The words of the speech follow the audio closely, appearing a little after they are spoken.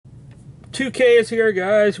2K is here,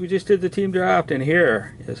 guys. We just did the team draft, and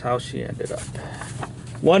here is how she ended up.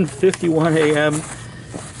 1:51 a.m.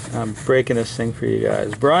 I'm breaking this thing for you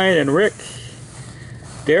guys. Brian and Rick.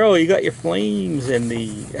 Daryl, you got your Flames and the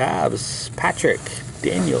Avs. Patrick.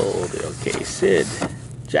 Daniel. Okay. Sid.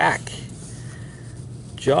 Jack.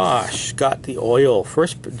 Josh got the oil.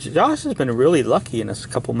 Josh has been really lucky in a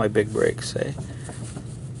couple of my big breaks, eh?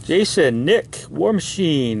 Jason, Nick, War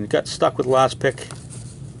Machine got stuck with the last pick.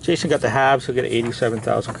 Jason got the Habs, he'll get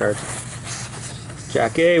 87,000 cards.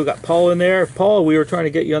 Jack A, we got Paul in there. Paul, we were trying to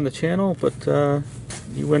get you on the channel, but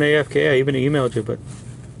you went AFK. I even emailed you, but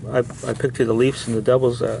I picked you the Leafs and the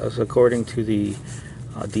Devils as according to the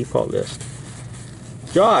default list.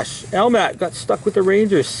 Josh, Elmat got stuck with the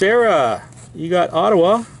Rangers. Sarah, you got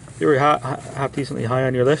Ottawa. They were half decently high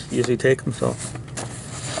on your list. You usually take them, so.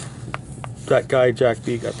 That guy, Jack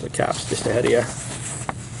B, got the Caps just ahead of you.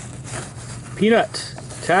 Peanut,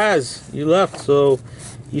 Taz, you left, so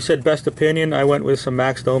you said best opinion. I went with some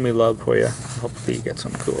Max Domi love for you. Hopefully you get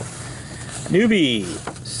something cool. Newbie,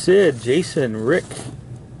 Sid, Jason, Rick,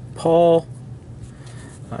 Paul,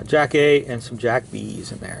 Jack A, and some Jack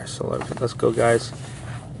B's in there. So let's go, guys.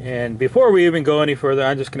 And before we even go any further,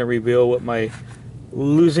 I'm just going to reveal what my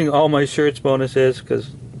losing all my shirts bonus is, because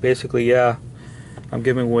basically, yeah, I'm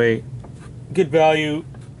giving away good value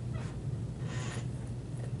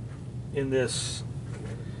in this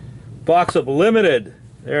box of limited.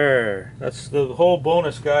 There, that's the whole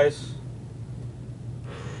bonus, guys.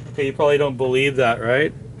 Okay, you probably don't believe that,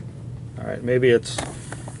 right? All right, maybe it's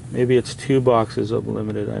 2 boxes of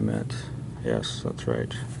limited. I meant, yes, that's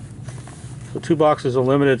right. So 2 boxes of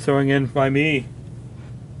limited throwing in by me.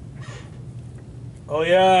 Oh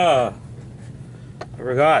yeah, I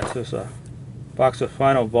forgot. There's a box of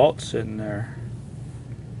Final Vaults in there.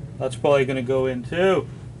 That's probably going to go in too.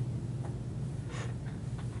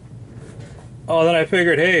 Oh, then I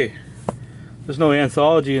figured, hey, there's no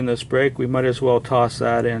anthology in this break. We might as well toss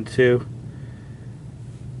that in too.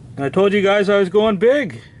 And I told you guys I was going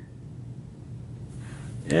big.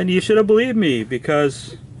 And you should have believed me,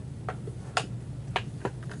 because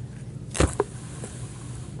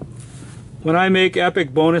when I make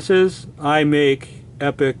epic bonuses, I make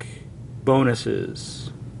epic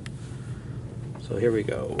bonuses. So here we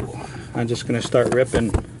go. I'm just going to start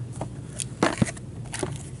ripping.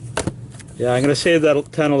 Yeah, I'm going to save that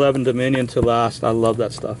 10-11 Dominion to last. I love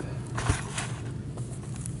that stuff.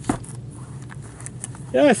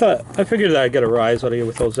 Yeah, I figured that I'd get a rise out of you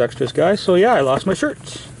with those extras, guys. So yeah, I lost my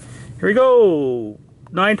shirts. Here we go.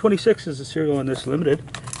 926 is the serial in this limited.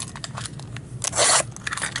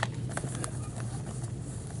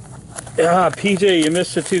 Yeah, PJ, you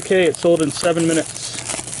missed the 2K. It sold in 7 minutes.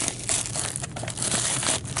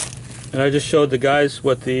 And I just showed the guys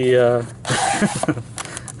what the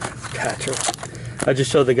I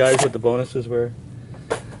just showed the guys what the bonuses were.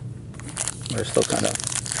 They're still kind of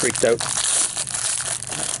freaked out.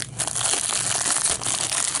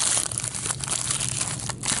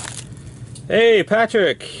 Hey,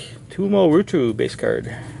 Patrick. Tumo Rutu base card.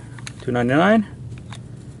 $2.99.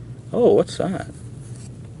 Oh, what's that?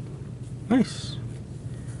 Nice.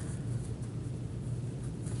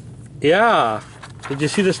 Yeah. Did you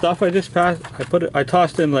see the stuff I just passed? I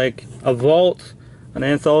tossed in like a vault, an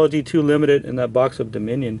anthology, 2 limited, in that box of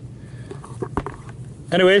Dominion.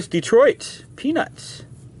 Anyways, Detroit Peanuts.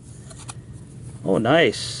 Oh,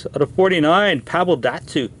 nice. Out of 49, Pavel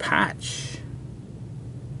Datsyuk patch.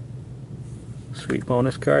 Sweet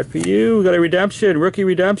bonus card for you. We got a redemption, rookie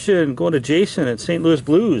redemption, going to Jason at St. Louis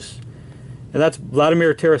Blues. And that's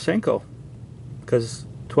Vladimir Tarasenko, because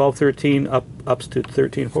 12-13 ups to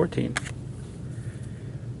 13-14.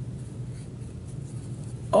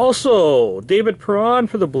 Also, David Perron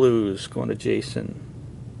for the Blues, going to Jason.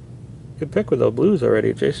 Good pick with the Blues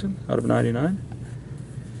already, Jason, out of 99.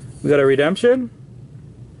 We got a redemption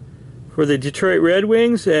for the Detroit Red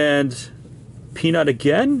Wings, and Peanut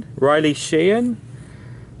again, Riley Sheehan,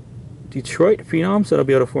 Detroit Phenoms, that'll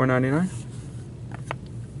be out of $4.99.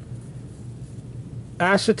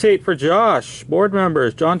 Acetate for Josh, board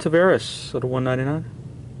members, John Tavares, out of $1.99.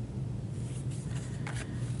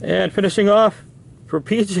 And finishing off for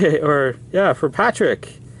PJ, or yeah, for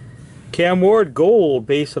Patrick, Cam Ward gold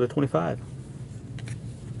base out of 25.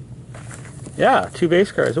 Yeah, 2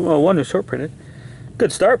 base cards. Well, 1 is short printed.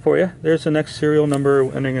 Good start for you. There's the next serial number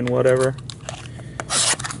ending in whatever.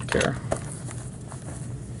 Care.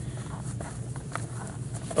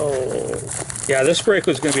 Oh, yeah, this break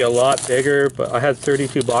was going to be a lot bigger, but I had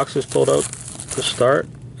 32 boxes pulled out to start,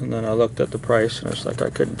 and then I looked at the price and I was like, I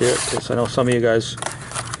couldn't do it, because I know some of you guys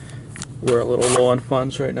were a little low on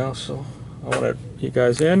funds right now, so I wanted you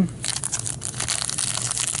guys in.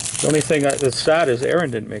 The only thing that's sad is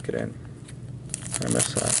Aaron didn't make it in. I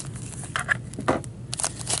missed that.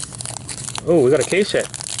 Oh, we got a case hit.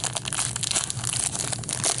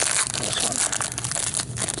 This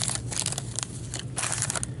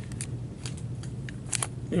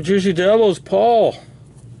one. New Jersey Devils, Paul.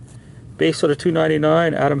 Base out of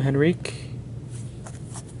 299, Adam Henrique.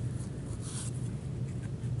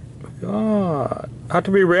 God. Had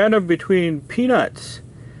to be random between Peanuts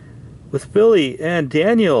with Billy and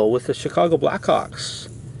Daniel with the Chicago Blackhawks.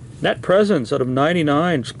 Net presence out of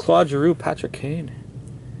 99, Claude Giroux, Patrick Kane.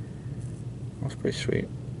 That's pretty sweet.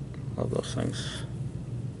 Love those things.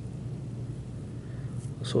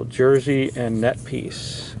 So jersey and net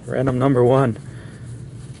piece. Random number 1.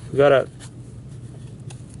 We got a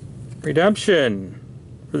redemption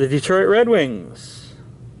for the Detroit Red Wings.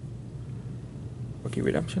 Rookie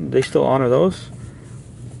redemption. They still honor those.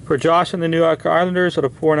 For Josh and the New York Islanders out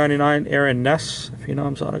of 499, Aaron Ness,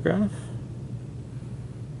 Phenom's autograph.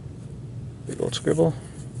 Big old scribble.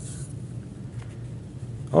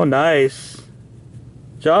 Oh, nice.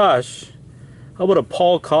 Josh, how about a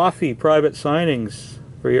Paul Coffey private signings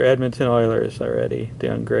for your Edmonton Oilers already?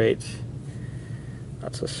 Doing great.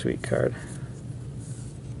 That's a sweet card.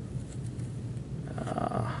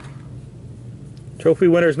 Trophy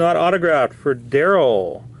winners not autographed for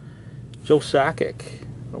Daryl. Joe Sakic,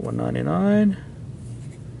 199.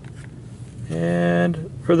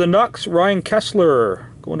 And for the Nucks, Ryan Kessler,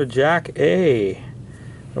 going to Jack A.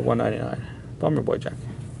 at 199. Bummer boy, Jack.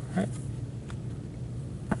 All right.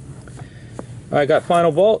 I got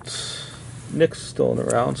final vaults. Nick's still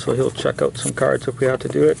around, so he'll check out some cards if we have to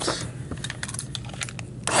do it.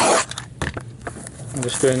 I'm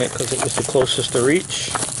just doing it because it was the closest to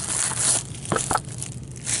reach.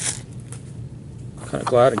 Kind of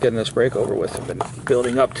glad I'm getting this break over with. I've been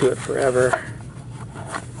building up to it forever.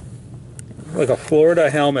 Like a Florida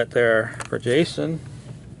helmet there for Jason.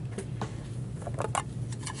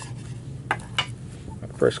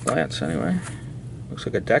 At first glance, anyway. Looks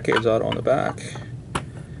like a Decades auto on the back.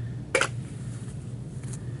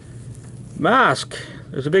 Mask.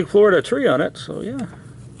 There's a big Florida tree on it, so yeah.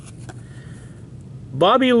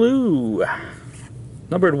 Bobby Lou.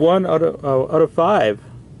 Numbered 1 out of 5.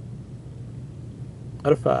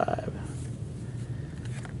 Out of 5.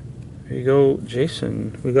 There you go,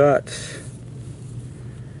 Jason. We got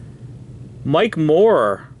Mike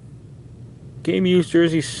Moore. Game used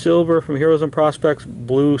jersey silver from Heroes and Prospects,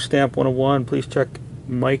 blue stamp 101. Please check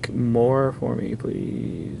Mike Moore for me,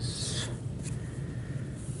 please.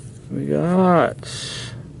 We got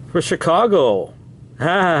for Chicago.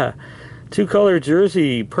 2-color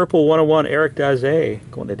jersey, purple 101, Eric Daze.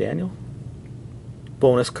 Going to Daniel.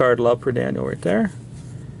 Bonus card love for Daniel right there.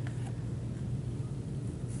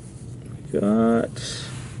 We got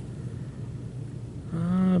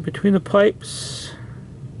Between the Pipes.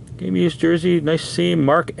 Game used jersey, nice seam.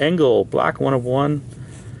 Mark Engel, black 1 of 1.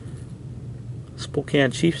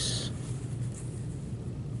 Spokane Chiefs.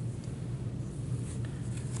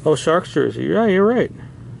 Oh, Sharks jersey. Yeah, you're right.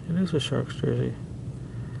 It is a Sharks jersey.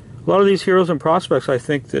 A lot of these Heroes and Prospects, I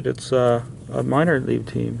think that it's a minor league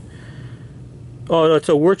team. Oh, no, it's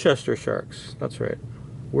a Worcester Sharks. That's right.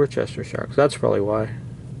 Worcester Sharks. That's probably why.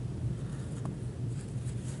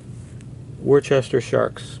 Worcester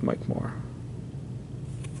Sharks, Mike Moore.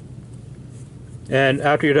 And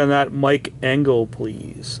after you're done that, Mike Engel,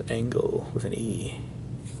 please. Engel with an E.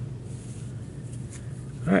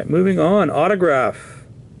 All right, moving on. Autograph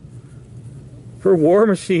for War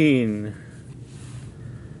Machine.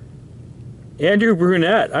 Andrew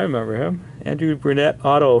Brunette. I remember him. Andrew Brunette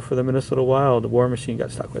auto for the Minnesota Wild. The War Machine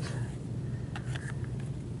got stuck with.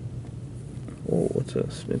 Oh, what's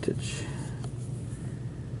this? Vintage.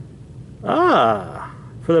 Ah,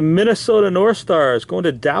 for the Minnesota North Stars, going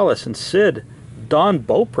to Dallas and Sid. Don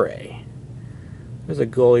Beaupre. There's a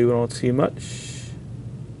goalie we don't see much.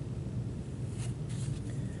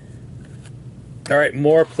 All right,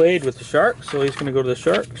 Moore played with the Sharks, so he's going to go to the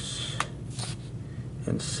Sharks.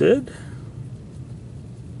 And Sid.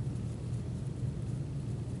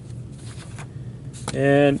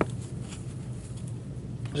 And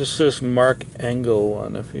just this Mark Engel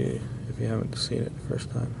one, if you haven't seen it the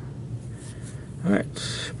first time. All right,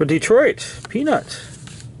 for Detroit, Peanut.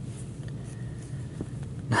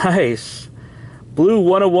 Nice. Blue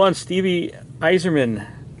 101 Stevie Yzerman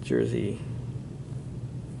jersey.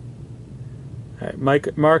 All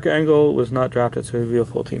right, Mark Engel was not drafted, so he'll be a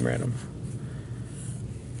full team random.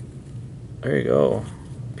 There you go.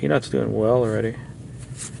 Peanut's doing well already.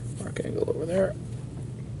 Mark Engel over there.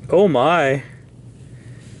 Oh my.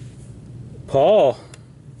 Paul.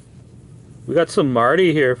 We got some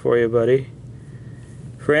Marty here for you, buddy.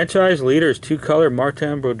 Franchise leaders, 2-color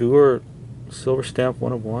Martin Brodeur, silver stamp,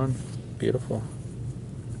 1/1. Beautiful.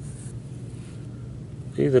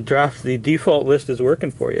 See, the default list is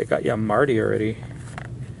working for you. I got you a Marty already.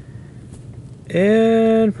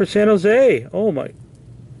 And for San Jose, oh my,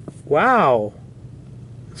 wow.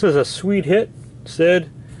 This is a sweet hit,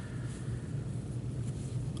 Sid.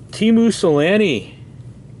 Teemu Selanne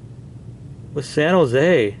with San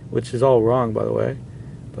Jose, which is all wrong, by the way.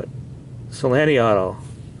 But Selanne auto.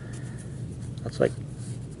 That's like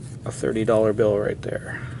a $30 bill right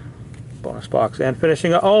there. Bonus box. And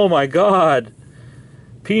finishing up, oh my god.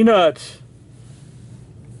 Peanut.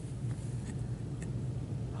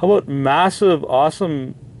 How about massive,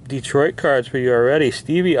 awesome Detroit cards for you already?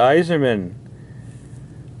 Stevie Yzerman.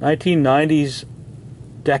 1990s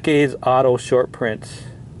Decades Auto Short Print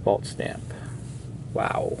Vault Stamp.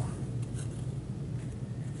 Wow.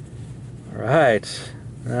 Alright.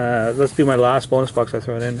 Let's do my last bonus box I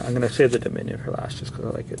throw it in. I'm going to save the Dominion for last just because I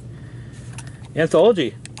like it.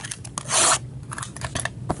 Anthology.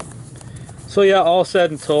 So yeah, all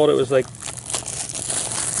said and told, it was like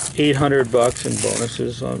 $800 in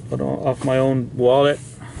bonuses off my own wallet,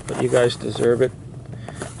 but you guys deserve it.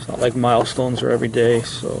 It's not like milestones are every day,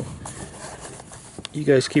 so you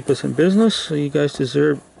guys keep us in business, so you guys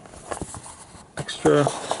deserve extra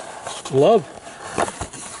love.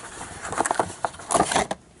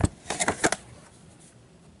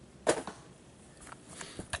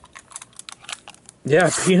 Yeah,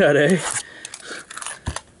 Peanut, eh?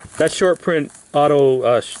 That short print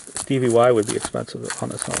auto Stevie Y would be expensive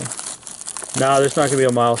on its own. Now there's not going to be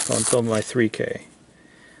a milestone until my 3K.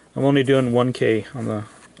 I'm only doing 1K on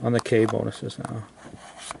the K bonuses now.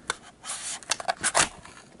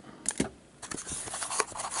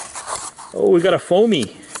 Oh, we got a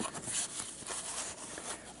foamy.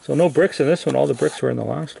 So no bricks in this one. All the bricks were in the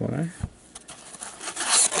last one, eh?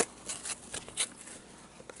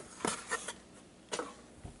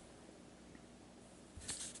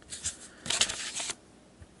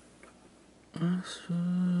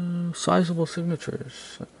 Sizable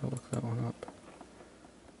signatures. I'll look that one up.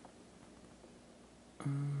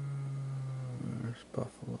 There's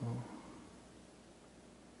Buffalo.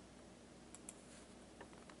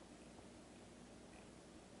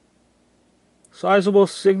 Sizable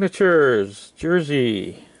signatures.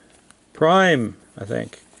 Jersey. Prime, I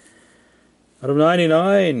think. Out of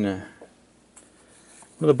 99. One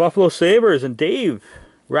of the Buffalo Sabres and Dave.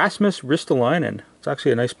 Rasmus Ristolainen. It's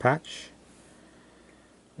actually a nice patch.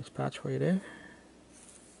 Nice patch for you, Dave.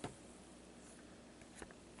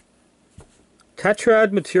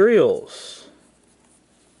 Tetrad Materials.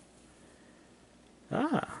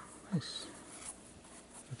 Ah, nice.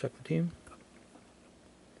 I'll check the team.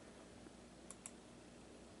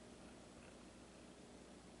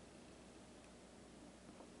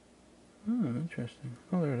 Oh, interesting.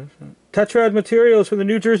 Oh, there it is. Tetrad Materials for the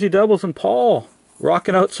New Jersey Devils and Paul.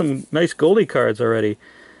 Rocking out some nice goalie cards already.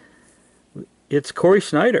 It's Corey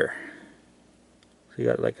Schneider. So you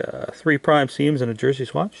got like 3 prime seams and a jersey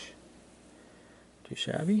swatch. Too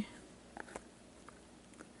shabby.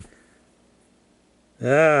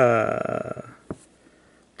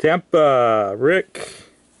 Tampa, Rick.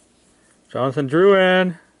 Jonathan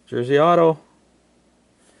Drouin, Jersey Auto.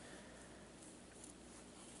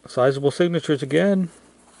 Sizable signatures again.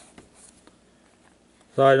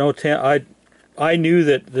 So I know I knew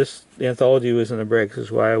that this anthology was in the breaks, is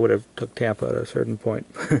why I would have took Tampa at a certain point.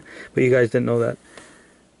 But you guys didn't know that.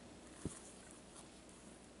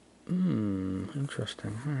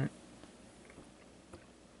 Interesting. Alright.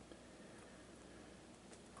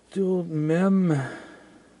 Dual mem.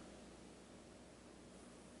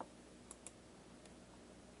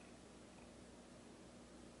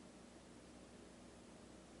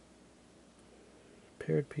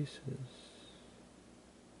 Paired pieces.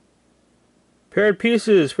 Paired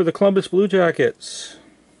pieces for the Columbus Blue Jackets.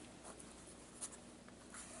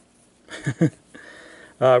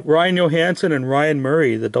 Ryan Johansson and Ryan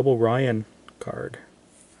Murray, the double Ryan card.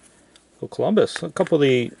 So Columbus, a couple of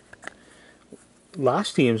the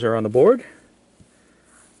last teams are on the board.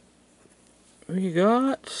 What do you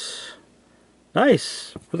got?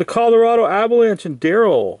 Nice. For the Colorado Avalanche and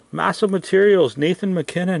Daryl. Massive Materials, Nathan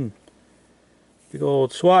McKinnon. Big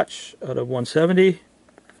old swatch out of 170.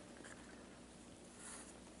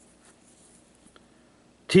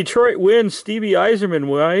 Detroit wins Stevie Yzerman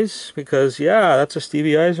wise, because yeah, that's a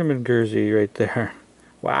Stevie Yzerman jersey right there.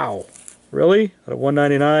 Wow. Really? Out of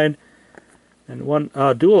 199. And one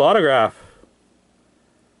dual autograph.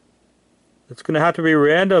 It's going to have to be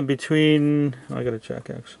random between... I got to check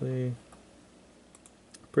actually.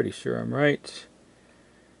 Pretty sure I'm right.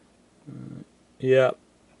 Yeah.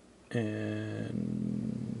 And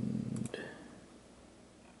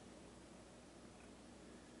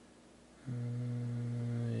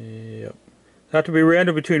yep. Have to be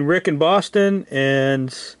random between Rick and Boston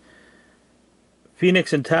and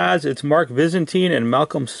Phoenix and Taz. It's Mark Byzantine and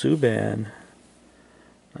Malcolm Subban.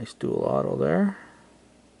 Nice dual auto there.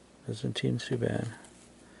 Byzantine Subban.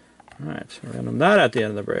 Alright, so random that at the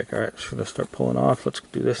end of the break. Alright, just going to start pulling off. Let's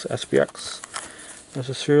do this SPX. There's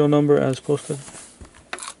a serial number as posted.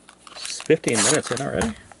 It's 15 minutes in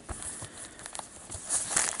already.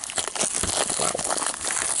 Wow.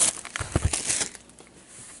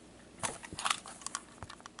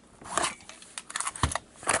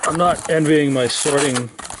 I'm not envying my sorting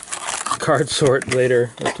card sort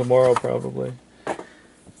later, or tomorrow probably.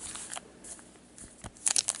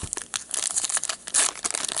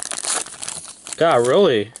 Yeah,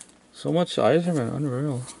 really. So much Eiserman,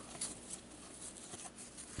 unreal.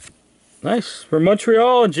 Nice. For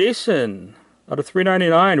Montreal, Jason. Out of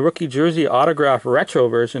 399, rookie jersey autograph retro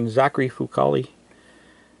version, Zachary Fucali.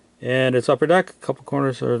 And it's upper deck. A couple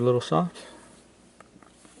corners are a little soft.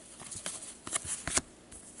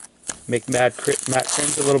 Make Matt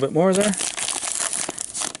cringe a little bit more there.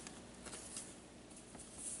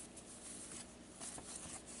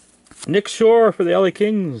 Nick Shore for the LA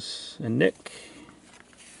Kings. And Nick.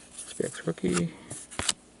 SPX rookie.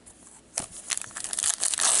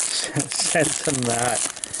 Send to Matt.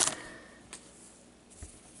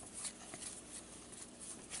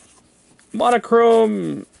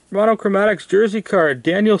 Monochromatics jersey card.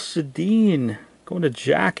 Daniel Sedin. Going to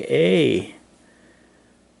Jack A.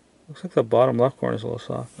 Looks like the bottom left corner is a little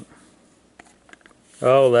soft.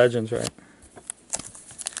 Oh, Legends, right.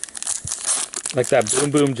 Like that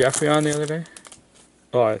Boom Boom Jeffrey on the other day.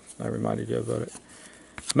 Oh, I reminded you about it.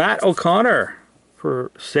 Matt O'Connor for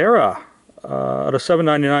Sarah. Out of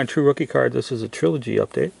 799 true rookie card. This is a trilogy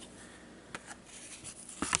update.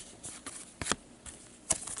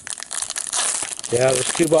 Yeah,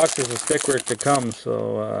 there's 2 boxes of stickwork to come,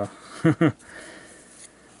 so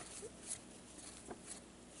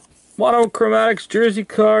Monochromatics jersey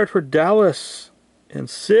card for Dallas and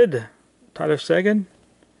Sid. Tyler Seguin.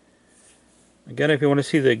 Again, if you want to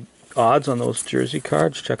see the odds on those jersey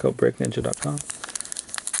cards, check out breakninja.com.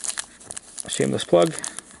 Shameless plug.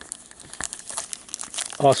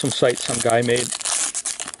 Awesome site some guy made.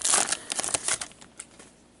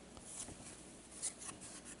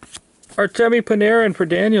 Artemi Panarin for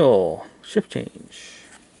Daniel. Shift change.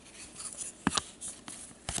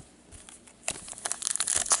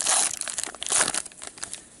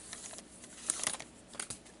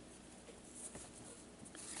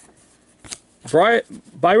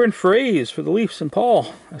 Byron Fraze for the Leafs and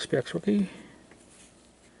Paul. SPX rookie.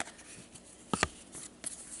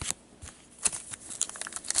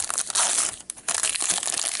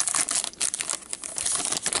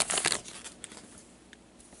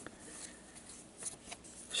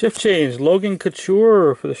 Shift change. Logan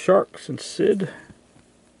Couture for the Sharks and Sid.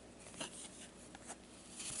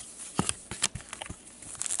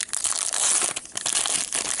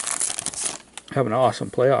 Have an awesome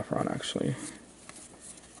playoff run, actually.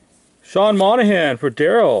 Sean Monahan for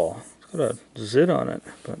Daryl. It's got a zit on it,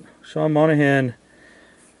 but Sean Monahan.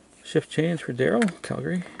 Shift change for Daryl,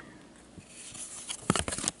 Calgary.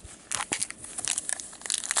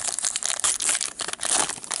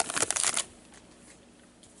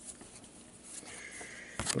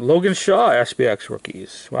 Logan Shaw, SPX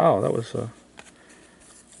rookies. Wow, that was a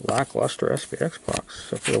lackluster SPX box,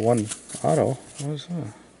 except for the one auto. What was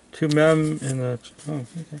that? 2 mem in the... Oh,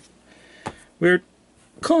 okay. Weird.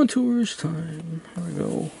 Contours time. Here we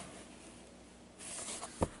go.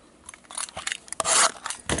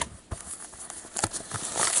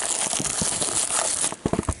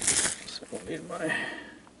 So I need my...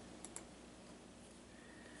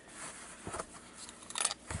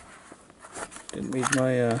 Didn't need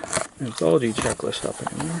my anthology checklist up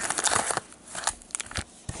anymore.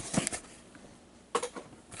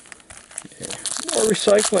 Yeah. More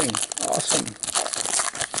recycling. Awesome.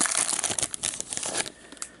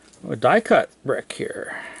 A die cut brick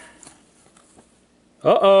here.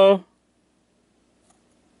 Uh-oh.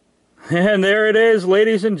 And there it is,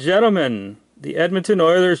 ladies and gentlemen. The Edmonton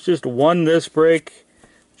Oilers just won this break.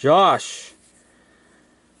 Josh.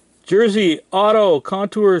 Jersey Auto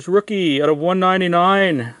Contours rookie out of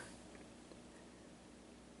 199.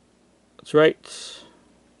 That's right.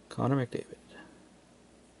 Connor McDavid.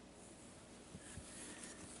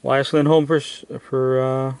 Elias Lindholm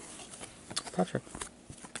for Patrick.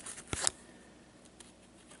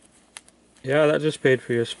 Yeah, that just paid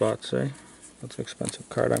for your spots, eh? That's an expensive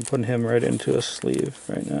card. I'm putting him right into a sleeve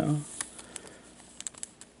right now.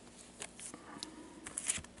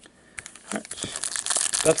 Right.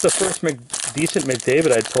 That's the first decent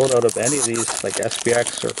McDavid I pulled out of any of these, like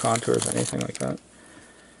SPX or Contours, anything like that.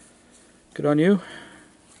 Good on you.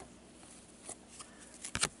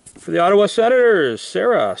 For the Ottawa Senators,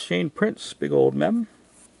 Sarah, Shane Prince, big old mem.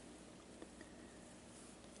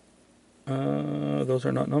 Those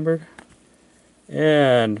are not numbered.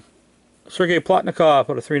 And Sergei Plotnikov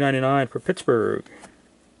out of 399 for Pittsburgh.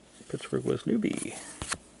 Pittsburgh was newbie.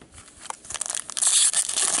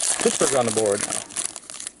 Pittsburgh on the board now.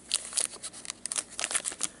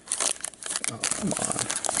 Oh, come on.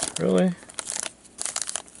 Really?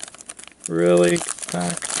 Really?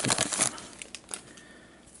 Pack? Come on.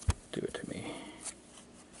 Do it to me.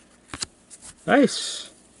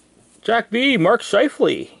 Nice. Jack B. Mark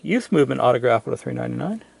Scheifele. Youth Movement autograph out of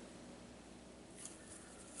 399.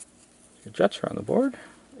 Your Jets are on the board.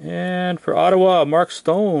 And for Ottawa, Mark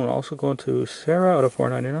Stone. Also going to Sarah out of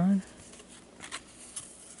 499.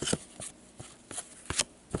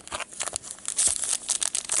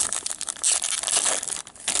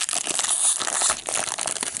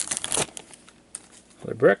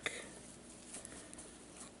 Another brick.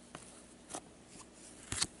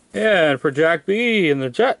 And for Jack B and the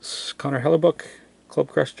Jets, Connor Hellebuck, Club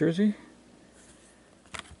Crest jersey.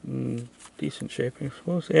 Decent shaping, I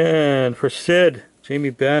suppose. And for Sid, Jamie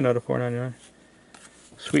Benn out of 499.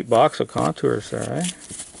 Sweet box of Contours there, eh?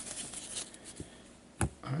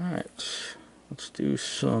 Alright, let's do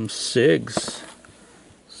some SIGs.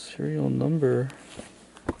 Serial number.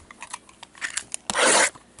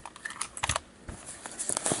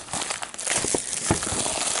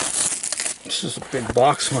 This is a big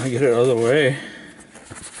box when I get it out of the way.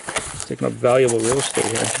 It's taking up valuable real estate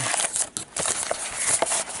here.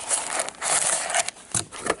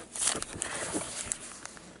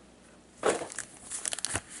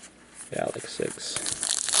 Yeah, like 6.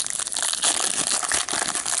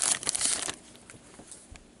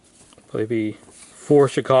 Probably be 4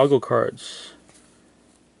 Chicago cards.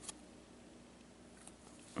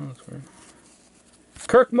 Oh, that's weird.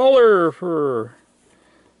 Kirk Muller for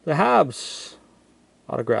the Habs.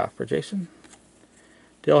 Autograph for Jason.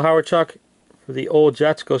 Dale Howard-Chuck for the old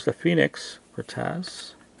Jets goes to Phoenix for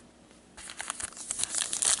Taz.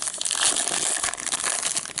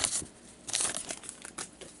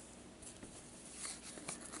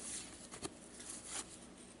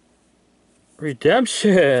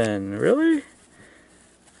 Redemption, really?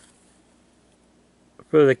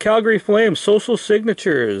 For the Calgary Flames, Social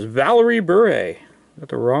Signatures, Valerie Bure. Got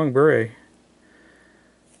the wrong Bure.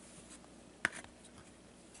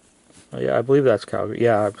 Oh yeah, I believe that's Calgary.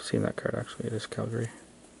 Yeah, I've seen that card actually. It is Calgary.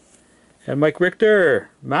 And Mike Richter,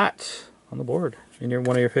 Matt, on the board. And you're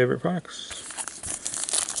one of your favorite products.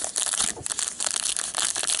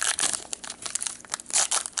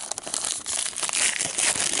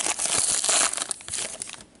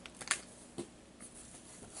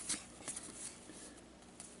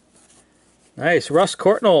 Nice. Russ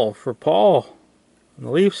Courtnall for Paul on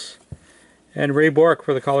the Leafs. And Ray Bork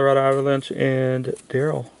for the Colorado Avalanche and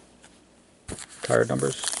Daryl. Card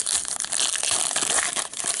numbers.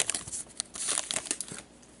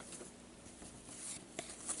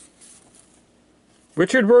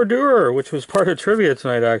 Richard Brodeur, which was part of trivia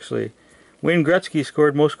tonight actually. Wayne Gretzky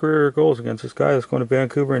scored most career goals against this guy. That's going to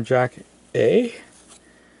Vancouver and Jack A.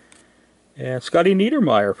 And Scotty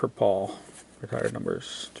Niedermeyer for Paul. Retired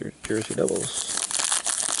numbers, Jersey Devils.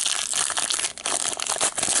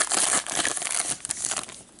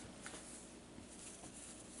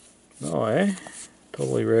 No, eh?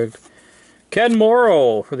 Totally rigged. Ken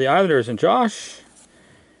Morrow for the Islanders and Josh.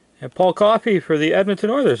 And Paul Coffey for the Edmonton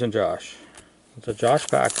Oilers and Josh. It's a Josh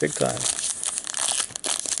pack, big time.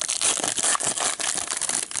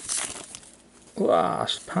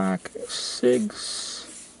 Last pack, SIGs.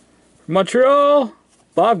 Montreal,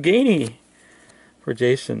 Bob Gainey for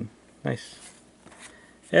Jason. Nice.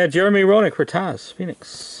 Yeah, Jeremy Roenick for Taz,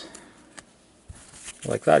 Phoenix.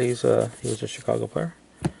 Like that, he was a Chicago player.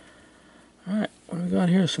 Alright, what do we got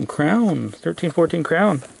here? Some Crown. 13-14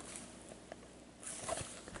 Crown.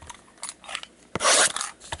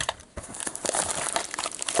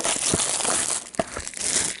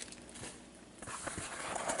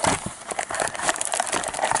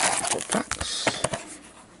 Packs.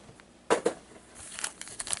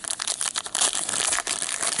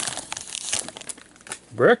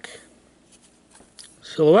 Brick.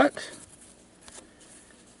 Silhouette.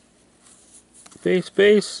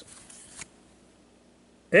 Base.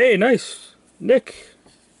 Hey, nice. Nick.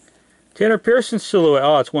 Tanner Pearson silhouette.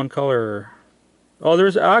 Oh, it's one color. Oh,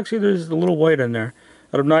 there's a little white in there.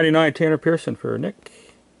 Out of 99, Tanner Pearson for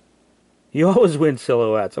Nick. You always win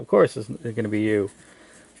silhouettes. Of course it's going to be you.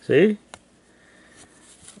 See?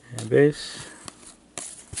 And base.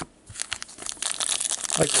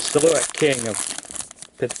 Like the silhouette king of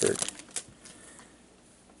Pittsburgh.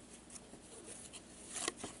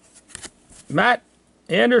 Matt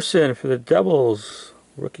Anderson for the Devils.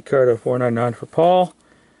 Rookie card of 499 for Paul.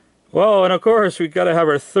 Well, and of course, we've got to have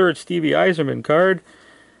our third Stevie Yzerman card.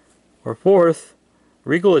 Or fourth,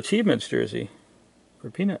 Regal Achievements jersey for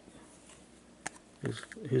Peanut.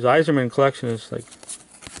 His Yzerman collection is like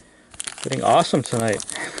getting awesome tonight.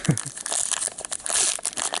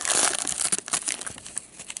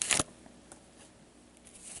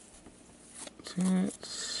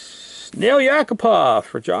 Nail Yakupov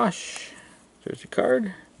for Josh. Jersey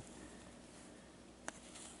card.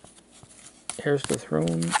 Here's the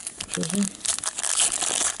Throne jersey.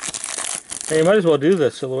 Hey, you might as well do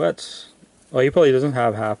the silhouettes. Oh, he probably doesn't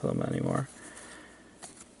have half of them anymore.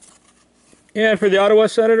 And for the Ottawa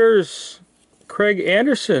Senators, Craig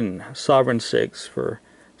Anderson, Sovereign Sigs for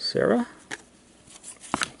Sarah.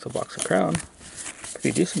 It's a box of Crown.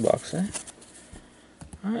 Pretty decent box, eh?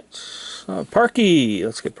 Alright, Parky.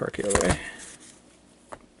 Let's get Parky out of the way.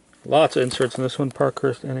 Lots of inserts in this one.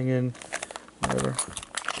 Parkhurst, Enningen, whatever.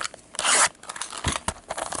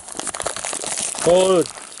 Oh,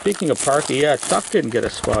 speaking of Parky, yeah, Chuck didn't get a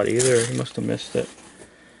spot either. He must have missed it.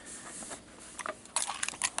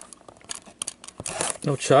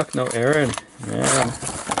 No Chuck, no Aaron. Man.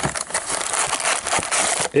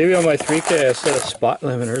 Maybe on my 3K I set a spot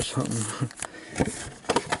limit or something.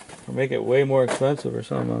 Or make it way more expensive or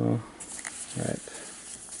something. I don't know. Alright.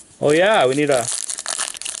 Oh yeah, we need a...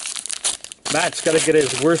 Matt's got to get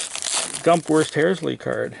his Gump Worst Hairsley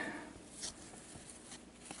card.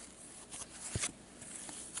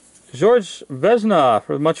 George Vezina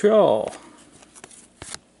for Montreal.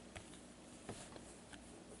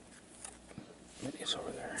 It's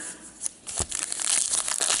over there.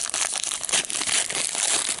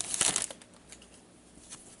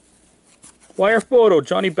 Wire photo,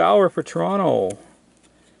 Johnny Bauer for Toronto.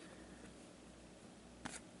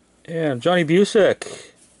 And Johnny Busick.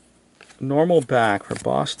 Normal back for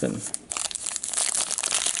Boston.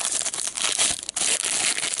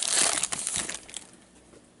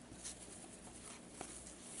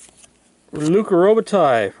 Luka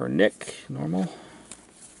Robitaille for Nick. Normal.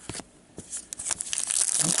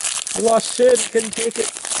 We lost Sid. Couldn't take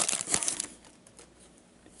it.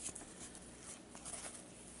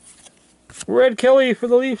 Red Kelly for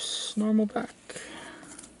the Leafs. Normal back.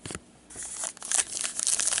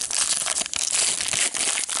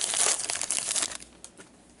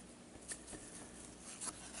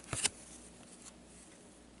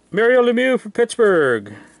 Mario Lemieux for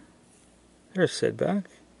Pittsburgh. There's Sid back.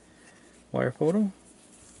 Wire photo.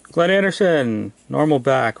 Glenn Anderson, normal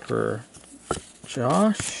back for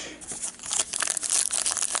Josh.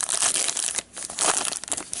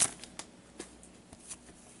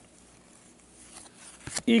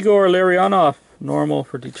 Igor Larionov, normal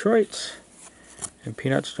for Detroit. And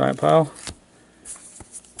Peanuts, giant pile.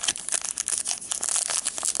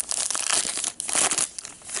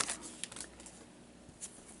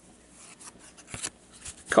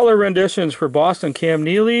 Color renditions for Boston, Cam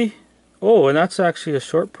Neely. Oh, and that's actually a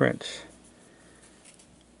short print.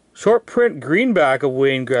 Short print greenback of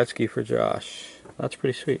Wayne Gretzky for Josh. That's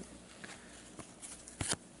pretty sweet.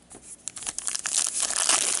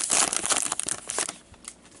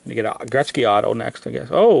 You get a Gretzky auto next, I guess.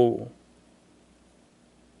 Oh!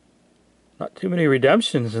 Not too many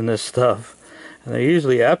redemptions in this stuff. And they're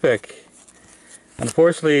usually epic.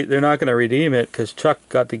 Unfortunately, they're not going to redeem it because Chuck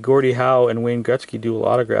got the Gordie Howe and Wayne Gretzky dual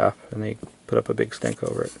autograph and they put up a big stink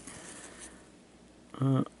over it.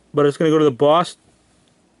 But it's going to go to the Boston.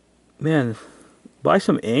 Man, buy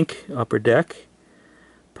some ink, Upper Deck.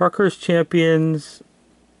 Parkhurst Champions.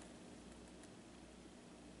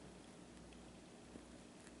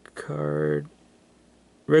 Card.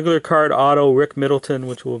 Regular card auto, Rick Middleton,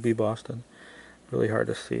 which will be Boston. Really hard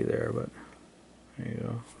to see there, but there you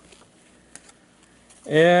go.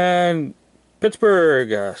 And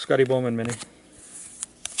Pittsburgh, Scotty Bowman mini.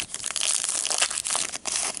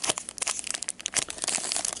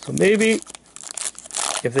 So maybe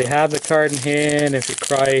if they have the card in hand, if you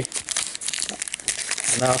cry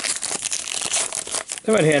enough,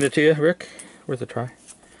 they might hand it to you, Rick. Worth a try.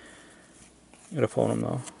 I'm gonna phone him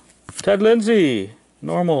though. Ted Lindsay,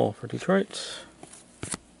 normal for Detroit.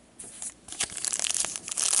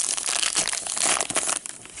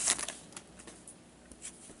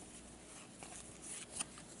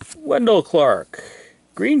 Wendell Clark,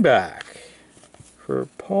 greenback for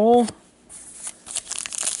Paul.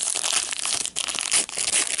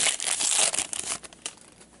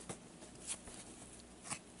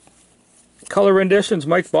 Color renditions,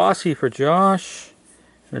 Mike Bossy for Josh.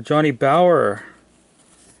 And a Johnny Bauer.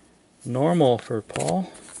 Normal for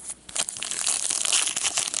Paul.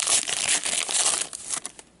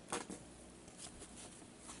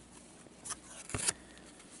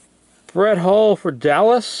 Brett Hull for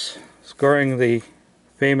Dallas, scoring the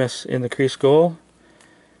famous in the crease goal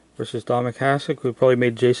versus Don McHassick, who probably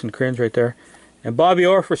made Jason cringe right there. And Bobby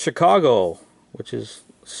Orr for Chicago, which is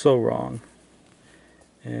so wrong.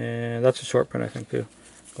 And that's a short print, I think, too.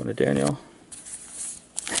 Going to Daniel.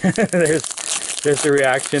 there's the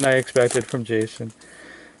reaction I expected from Jason.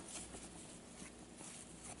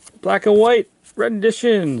 Black and white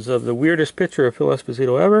renditions of the weirdest picture of Phil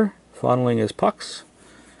Esposito ever, fondling his pucks.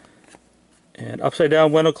 And upside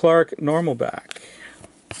down Wendell Clark, normal back.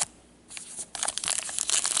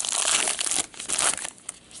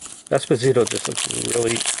 Esposito just looks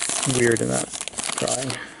really weird in that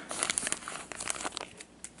drawing.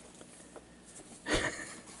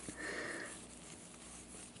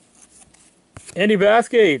 Andy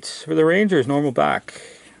Bathgate for the Rangers, normal back.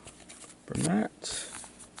 For Matt.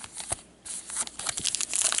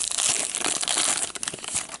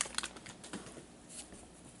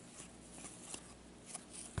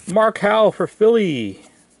 Mark Howe for Philly,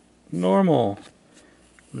 normal.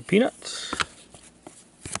 The Peanuts.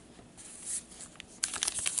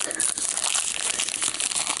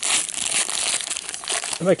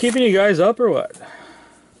 Am I keeping you guys up or what?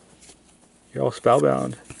 You're all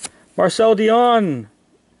spellbound. Marcel Dion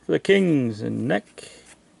for the Kings and Nick.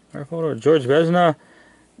 Our photo. George Vezina,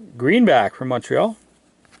 greenback from Montreal.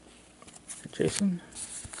 Jason.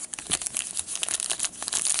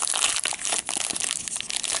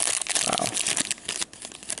 Wow.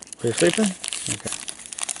 Are you sleeping? Okay.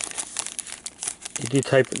 You do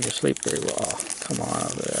type in your sleep very well. Come on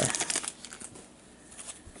over there.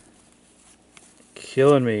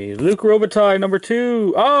 Killing me. Luke Robitaille, number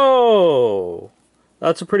 2. Oh!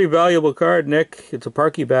 That's a pretty valuable card, Nick. It's a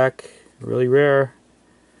Parky back. Really rare.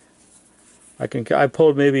 I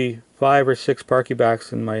pulled maybe 5 or 6 Parky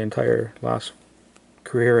backs in my entire last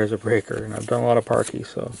career as a breaker, and I've done a lot of Parky,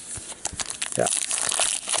 so yeah.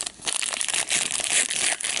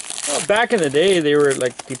 Well, back in the day, they were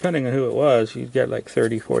like, depending on who it was, you'd get like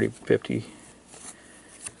 30, 40, 50.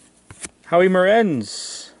 Howie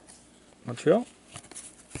Morenz, Montreal.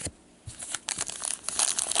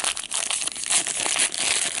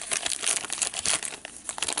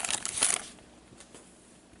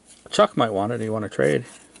 Chuck might want it. You want to trade?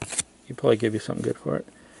 He'd probably give you something good for it.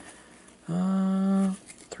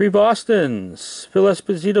 3 Bostons. Phil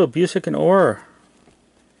Esposito, Busick, and Orr.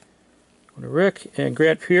 Go to Rick and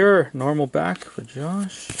Grant Pure. Normal back for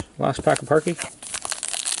Josh. Last pack of Parky.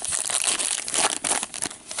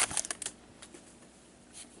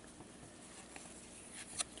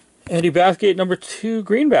 Andy Bathgate, number 2,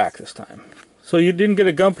 greenback this time. So you didn't get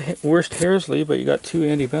a Gump Worst Hairsley, but you got 2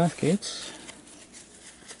 Andy Bathgates.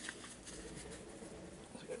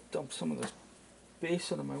 Dump some of this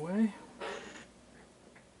base out of my way.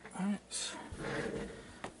 Alright.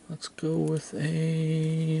 Let's go with a...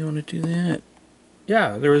 You want to do that?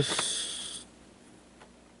 Yeah, there was...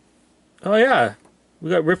 Oh yeah, we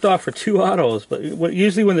got ripped off for 2 autos, but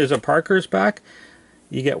usually when there's a Parker's pack,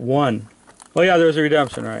 you get 1. Oh yeah, there was a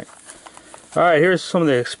redemption, right. Alright, here's some of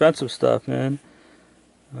the expensive stuff, man.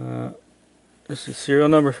 This is serial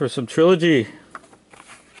number for some Trilogy.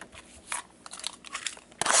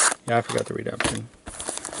 Yeah, I forgot the redemption.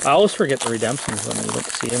 I always forget the redemptions when I look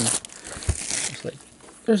to see him. It's like,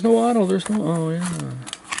 there's no auto, there's no... Oh, yeah. Done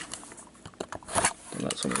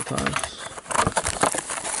that so many times.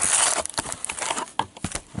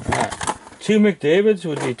 Alright. 2 McDavids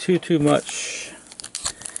would be too much.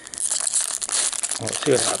 Well, let's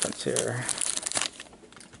see what happens here.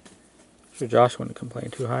 I'm sure Josh wouldn't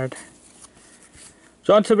complain too hard.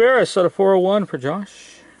 John Tavares out of 401 for Josh.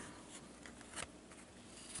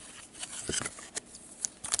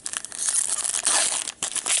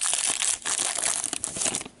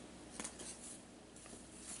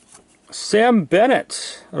 Sam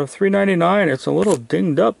Bennett out of 399. It's a little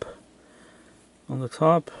dinged up on the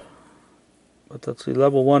top, but that's the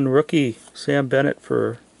level 1 rookie Sam Bennett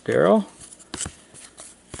for Darryl.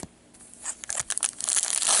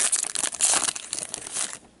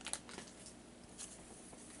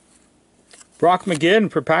 Brock McGinn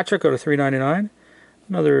for Patrick out of 399.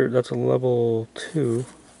 Another, that's a level 2.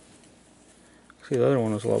 See, the other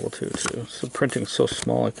one was a level 2 too. So the printing's so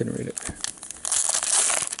small I couldn't read it.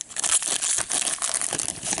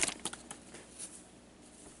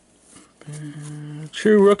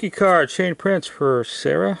 True rookie card, Shane Prince for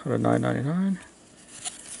Sarah out of 999.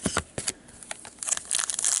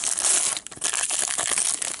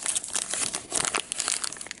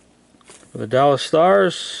 For the Dallas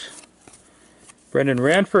Stars, Brendan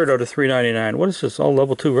Ranford out of 399. What is this? All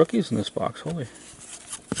level 2 rookies in this box. Holy.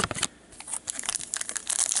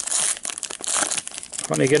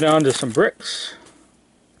 Finally getting on to some bricks.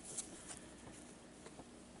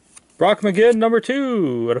 Brock McGinn, number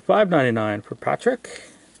 2 out of 599 for Patrick.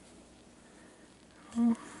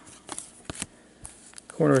 Oh.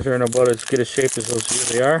 Corners are in about as good a shape as those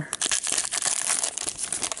usually are.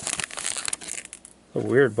 A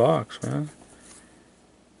weird box, man.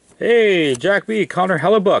 Hey, Jack B, Connor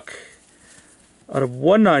Hellebuck out of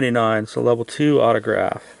 199, so level 2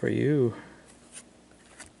 autograph for you.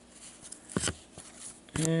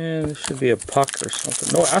 And this should be a puck or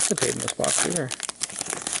something. No acetate in this box either.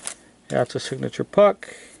 Yeah, it's a signature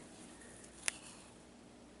puck.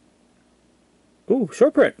 Ooh,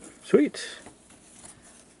 short print. Sweet.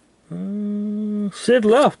 Sid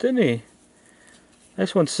left, didn't he?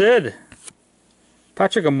 Nice one, Sid.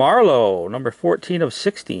 Patrick Marleau, number 14 of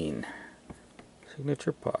 16.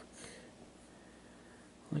 Signature puck.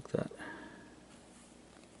 Like that.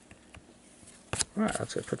 Alright,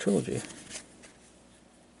 that's it for Trilogy.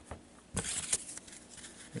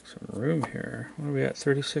 Make some room here. What are we at?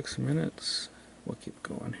 36 minutes. We'll keep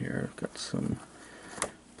going here. I've got some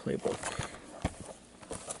playbook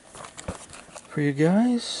for you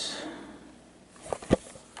guys.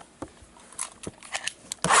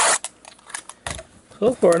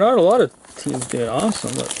 So far, not a lot of teams doing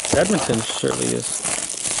awesome, but Edmonton certainly is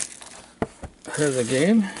ahead of the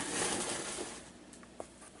game.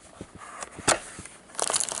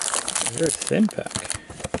 Very thin pack.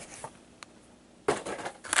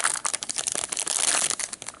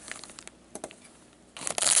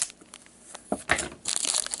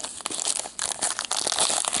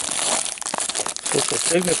 Social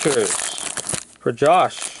signatures for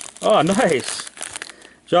Josh. Oh, nice.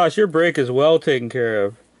 Josh, your break is well taken care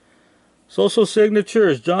of. Social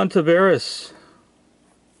signatures, John Tavares.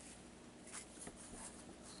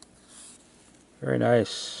 Very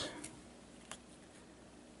nice.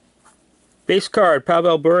 Base card,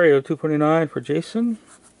 Pavel Bure, 229 for Jason.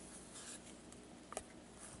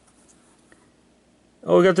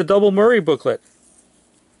 Oh, we got the double Murray booklet.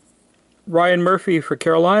 Ryan Murphy for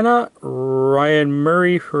Carolina, Ryan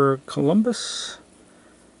Murray for Columbus.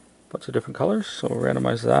 Bunch of different colors, so we'll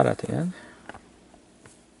randomize that at the end.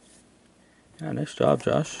 Yeah, nice job,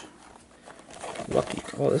 Josh. Lucky.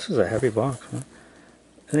 Oh, this is a heavy box, man.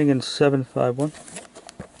 Ending in 751.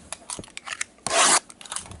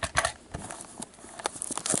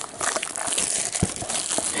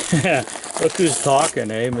 Look who's talking,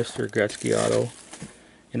 eh, Mr. Gretzky Auto.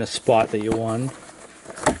 In a spot that you won.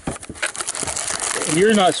 And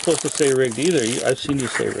you're not supposed to say rigged either. I've seen you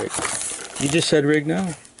say rigged. You just said rigged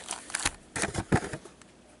now.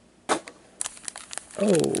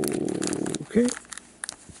 Okay.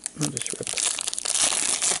 I'll just rip.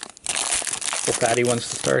 Well, Patty wants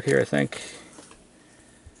to start here, I think.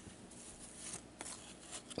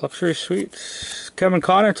 Luxury Suites. Kevin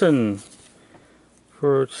Connaughton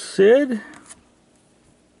for Sid.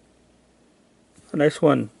 A nice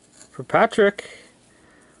one for Patrick.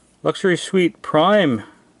 Luxury Suite Prime.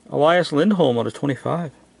 Elias Lindholm out of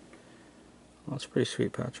 25. Well, that's pretty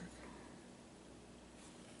sweet, Patrick.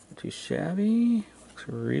 Not too shabby. Looks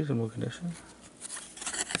in reasonable condition.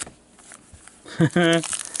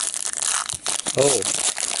 Oh.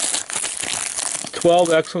 12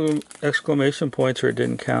 exclamation points or it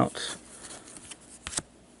didn't count.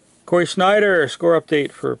 Corey Snyder, score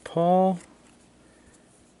update for Paul.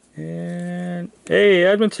 And, hey,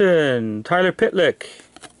 Edmonton, Tyler Pitlick.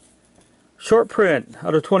 Short print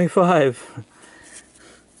out of 25.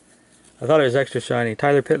 I thought it was extra shiny.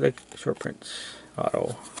 Tyler Pitlick, short prints.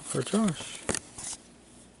 Auto for Josh.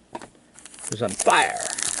 Who's on fire.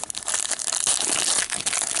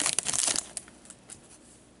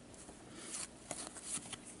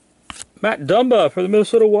 Matt Dumba for the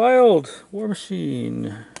Minnesota Wild. War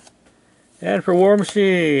Machine. And for War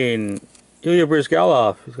Machine, Ilya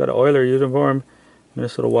Bryzgalov. He's got an Oiler uniform.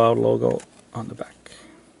 Minnesota Wild logo on the back.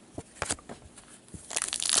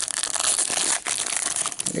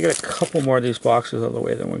 I'm going to get a couple more of these boxes out of the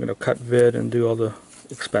way, then we're going to cut vid and do all the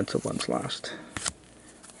expensive ones last.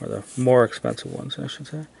 Or the more expensive ones, I should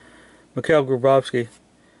say. Mikhail Grabowski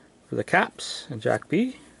for the Caps, and Jack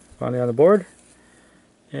B. finally on the board.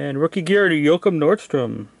 And rookie gear to Joachim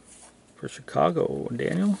Nordstrom for Chicago, and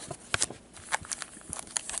Daniel.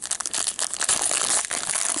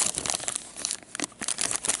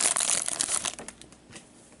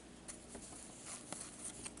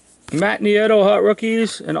 Matt Nieto, Hot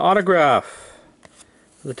Rookies, an autograph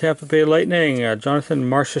for the Tampa Bay Lightning, Jonathan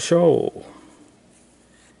Marchessault.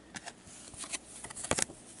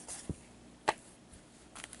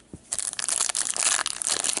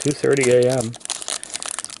 2:30 a.m.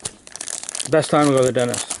 Best time to go to the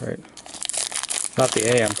dentist, right? Not the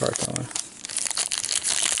a.m. part, though.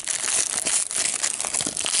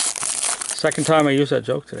 Second time I used that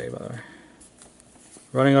joke today, by the way.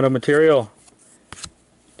 Running out of material.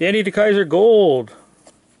 Danny DeKaiser Gold.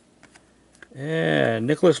 And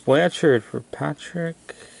Nicholas Blanchard for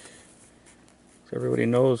Patrick. So everybody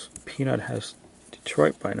knows Peanut has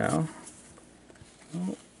Detroit by now.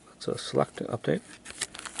 Oh, that's a select update.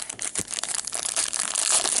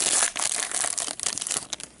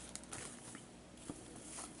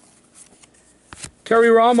 Terry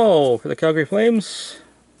Ramo for the Calgary Flames.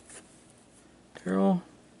 Carol.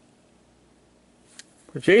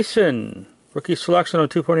 For Jason, rookie selection of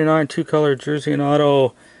 249, two-color jersey and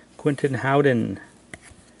auto, Quentin Howden.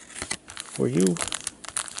 For you.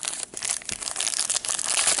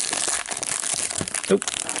 Nope.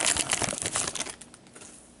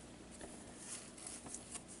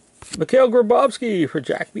 Mikhail Grabowski for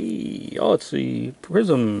Jack B. Oh, it's the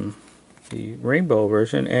Prism, the rainbow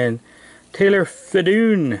version. And Taylor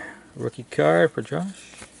Fedun, rookie card for Josh.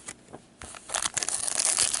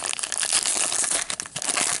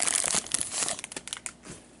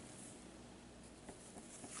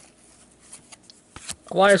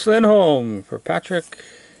 Elias Lindholm for Patrick.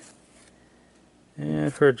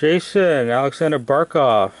 And for Jason, Alexander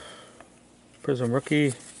Barkov, Prism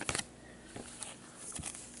rookie.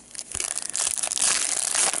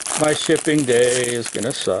 My shipping day is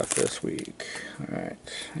gonna suck this week. Alright.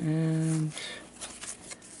 And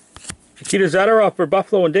Nikita Zadorov for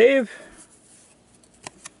Buffalo and Dave.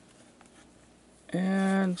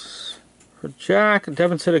 And for Jack,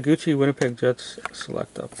 Devin Setaguchi, Winnipeg Jets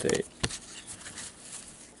select update.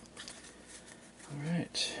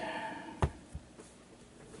 Alright.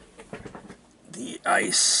 The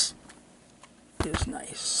ice is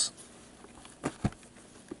nice.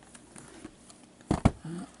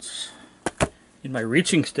 Need my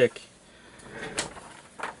reaching stick.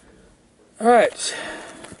 Alright.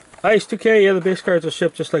 Ice 2K, yeah, the base cards will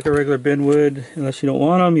ship just like a regular bin would. Unless you don't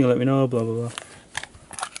want them, you let me know, blah blah blah.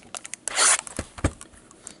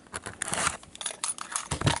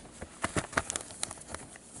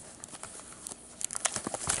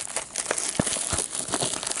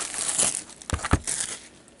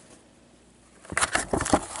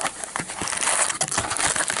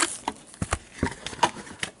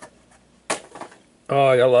 Oh,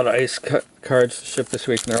 I got a lot of ice cards to ship this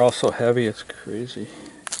week, and they're all so heavy, it's crazy.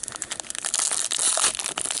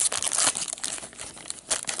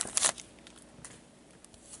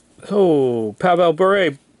 So, Pavel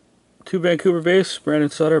Bure, 2 Vancouver base, Brandon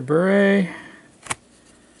Sutter Bure.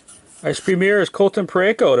 Ice Premier is Colton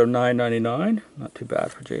Parayko out of $9.99, not too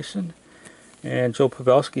bad for Jason. And Joe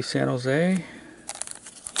Pavelski, San Jose. I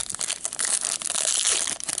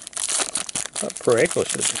thought Parayko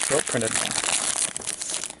should have been short printed now.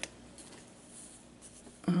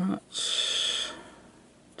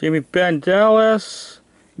 Jamie Ben Dallas,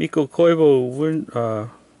 Mikko Koivu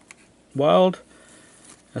Wild,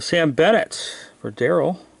 Sam Bennett for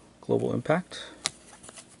Daryl, Global Impact,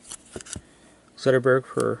 Zetterberg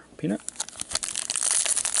for Peanut,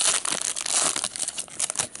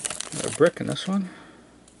 got a brick in this one,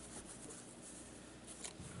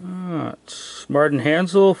 Martin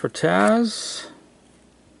Hansel for Taz,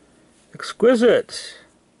 Exquisite,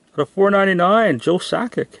 out of $4.99, Joe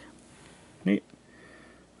Sakic. Neat.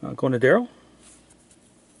 Going to Daryl.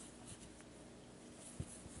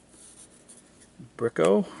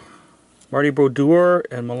 Bricko. Marty Brodeur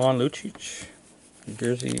and Milan Lucic. New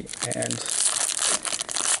Jersey and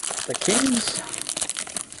the Kings.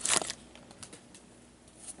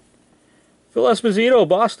 Phil Esposito,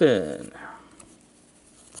 Boston.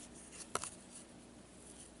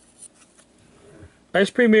 Ice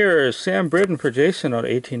Premiers, Sam Britton for Jason out of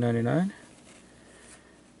 $18.99.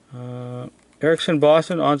 Erickson,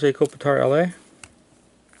 Boston, Anze Kopitar, LA.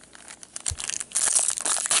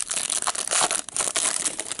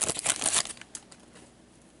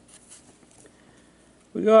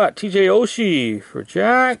 We got TJ Oshie for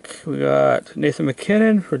Jack. We got Nathan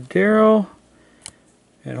McKinnon for Daryl.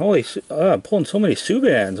 And holy, I'm pulling so many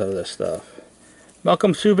Subans out of this stuff.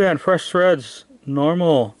 Malcolm Subban, Fresh Threads,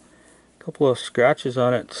 normal. Couple of scratches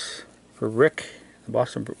on it for Rick, the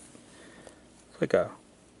Boston. It's like a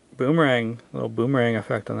boomerang, little boomerang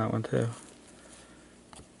effect on that one too.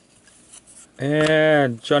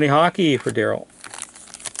 And Johnny Hockey for Daryl.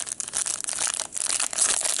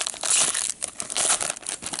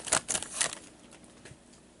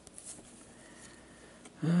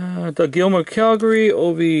 Doug Gilmour, Calgary.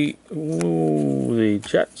 Ovi, the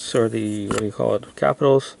Jets, or the, what do you call it,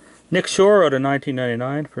 Capitals. Nick Shore out of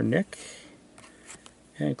 1999 for Nick.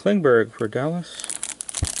 And Klingberg for Dallas.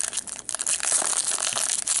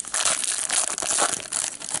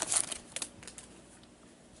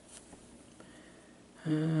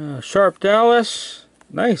 Sharp Dallas.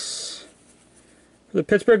 Nice. For the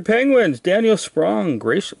Pittsburgh Penguins, Daniel Sprong,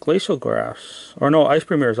 Glacial Graphs. Or no, Ice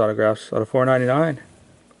Premier's autographs out of 499.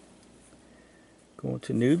 Going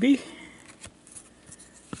to Newbie.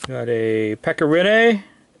 Got a Pecorine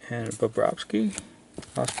and a Bobrovsky.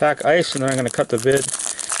 Last pack ice, and then I'm going to cut the vid.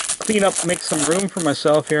 Clean up, make some room for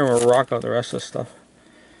myself here, and we'll rock out the rest of the stuff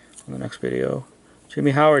on the next video.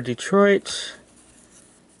 Jimmy Howard, Detroit.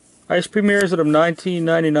 Ice Premiers out of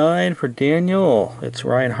 1999 for Daniel. It's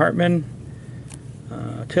Ryan Hartman.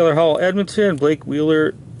 Taylor Hall, Edmonton. Blake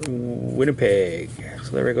Wheeler, Winnipeg.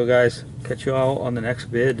 So there we go, guys. Catch you all on the next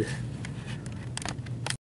vid.